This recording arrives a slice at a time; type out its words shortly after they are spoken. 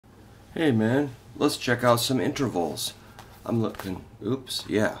Hey man, let's check out some intervals. I'm looking,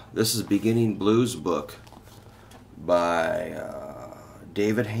 this is Beginning Blues book by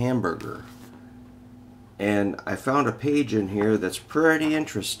David Hamburger. And I found a page in here that's pretty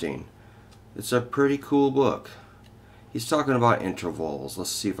interesting. It's a pretty cool book. He's talking about intervals.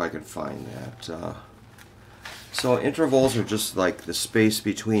 Let's see if I can find that. So intervals are just like the space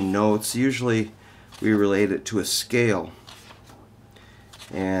between notes. Usually we relate it to a scale.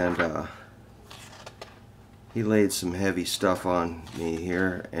 And he laid some heavy stuff on me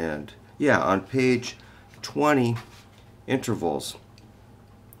here. And yeah, on page 20, intervals.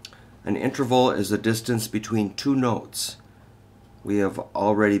 An interval is the distance between two notes. We have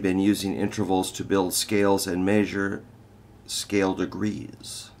already been using intervals to build scales and measure scale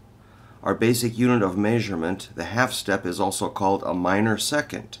degrees. Our basic unit of measurement, the half step, is also called a minor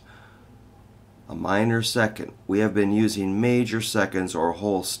second. A minor second. We have been using major seconds or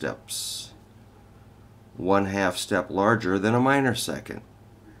whole steps. 1/2 step larger than a minor second.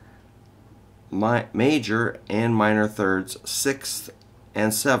 Major and minor thirds, sixths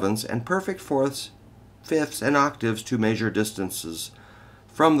and sevenths, and perfect fourths, fifths, and octaves to measure distances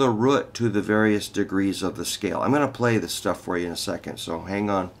from the root to the various degrees of the scale. I'm going to play this stuff for you in a second, so hang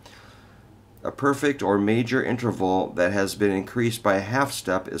on. A perfect or major interval that has been increased by a half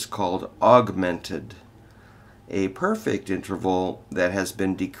step is called augmented. A perfect interval that has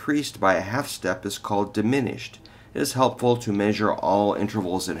been decreased by a half step is called diminished. It is helpful to measure all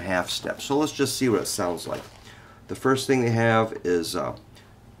intervals in half steps. So let's just see what it sounds like. The first thing they have is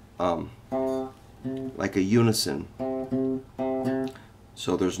like a unison.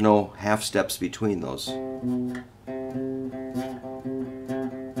 So there's no half steps between those.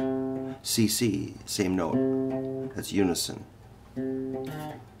 CC, same note. That's unison.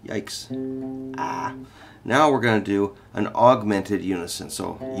 Yikes. Now we're going to do an augmented unison.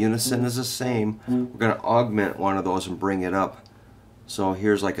 So unison is the same. We're going to augment one of those and bring it up. So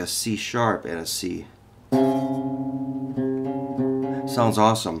here's like a C sharp and a C. Sounds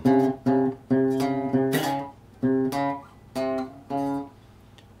awesome.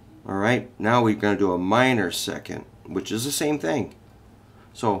 Alright, now we're going to do a minor second, which is the same thing.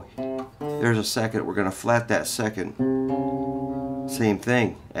 So there's a second. We're going to flat that second. Same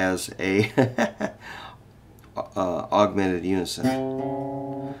thing as a augmented unison.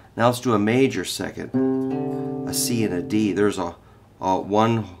 Now let's do a major second. A C and a D. There's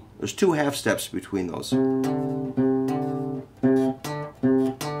there's two half steps between those.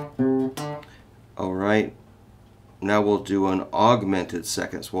 Alright. Now we'll do an augmented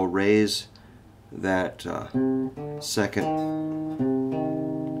second. So we'll raise that second.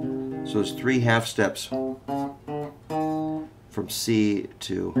 So there's three half steps from C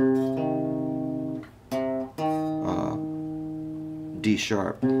to D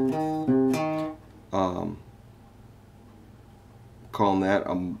sharp. Calling that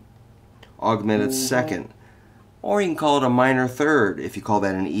an augmented second. Or you can call it a minor third if you call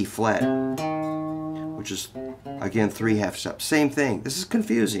that an E flat, which is, again, three half steps. Same thing. This is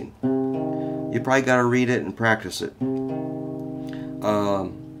confusing. You probably got to read it and practice it.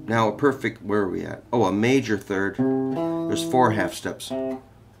 Now a perfect, where are we at? Oh, a major third. There's four half steps.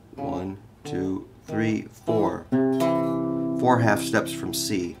 1, 2, 3, 4. 4 half steps from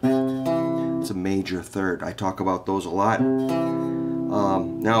C. It's a major third. I talk about those a lot.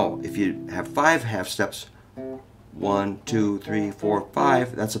 Now, if you have 5 half steps, 1, 2, 3, 4,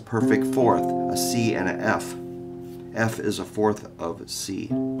 5, that's a perfect fourth. A C and an F. F is a fourth of C.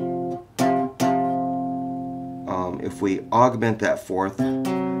 If we augment that fourth,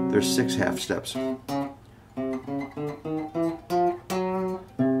 there's 6 half steps. And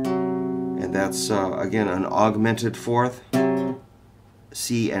that's, again, an augmented fourth,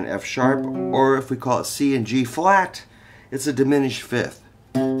 C and F sharp, or if we call it C and G flat, it's a diminished fifth.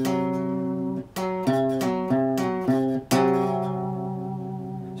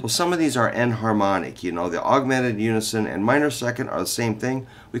 So some of these are enharmonic. You know, the augmented unison and minor second are the same thing.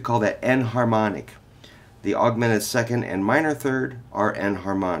 We call that enharmonic. The augmented second and minor third are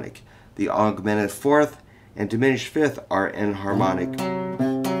enharmonic. The augmented fourth and diminished fifth are enharmonic.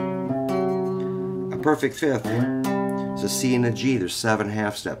 A perfect fifth is a C and a G. There's 7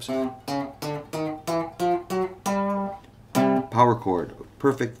 half steps. Power chord,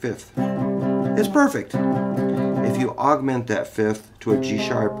 perfect fifth. It's perfect. If you augment that fifth to a G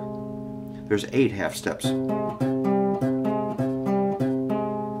sharp, there's 8 half steps.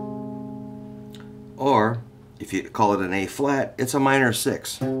 Or, if you call it an A flat, it's a minor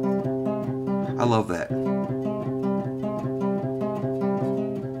 6. I love that.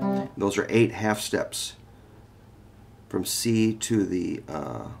 Those are 8 half steps from C to the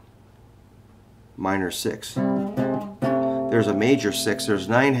minor 6. There's a major 6. There's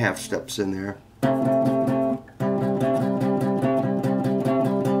 9 half steps in there.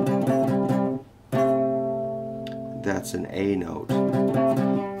 That's an A note.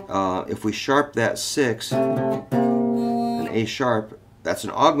 If we sharp that 6, an A sharp, that's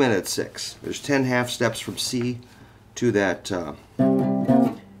an augmented 6. There's 10 half steps from C to that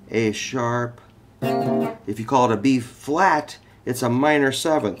A sharp. If you call it a B flat, it's a minor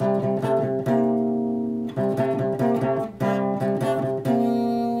 7th.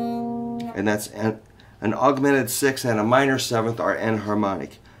 And that's an augmented 6 and a minor 7th are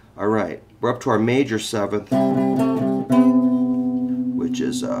enharmonic. Alright, we're up to our major 7th, which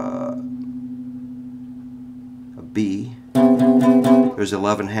is a B. There's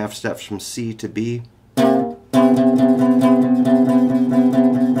 11 half steps from C to B.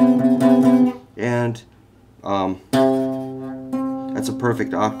 And that's a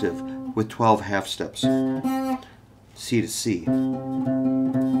perfect octave with 12 half steps, C to C.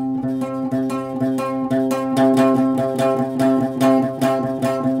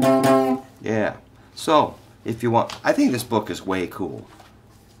 Yeah, so if you want, I think this book is way cool.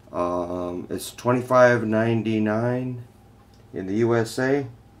 It's $25.99 in the USA.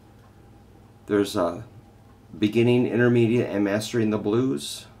 There's a beginning, intermediate, and mastering the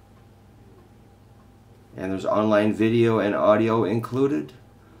blues. And there's online video and audio included.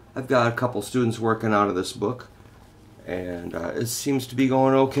 I've got a couple students working out of this book, and it seems to be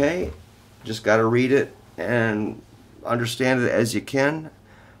going okay. Just got to read it and understand it as you can.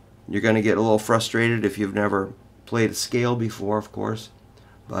 You're going to get a little frustrated if you've never played a scale before, of course,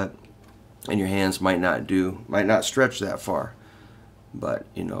 and your hands might not stretch that far. But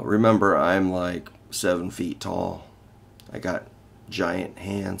you know, remember, I'm like 7 feet tall. I got giant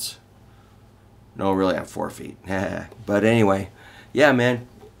hands. No, really, I'm 4 feet. But anyway, yeah, man,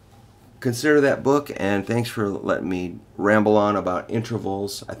 consider that book, and thanks for letting me ramble on about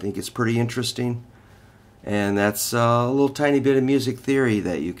intervals. I think it's pretty interesting, and that's a little tiny bit of music theory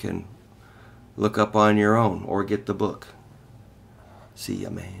that you can look up on your own or get the book. See ya,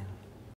 man.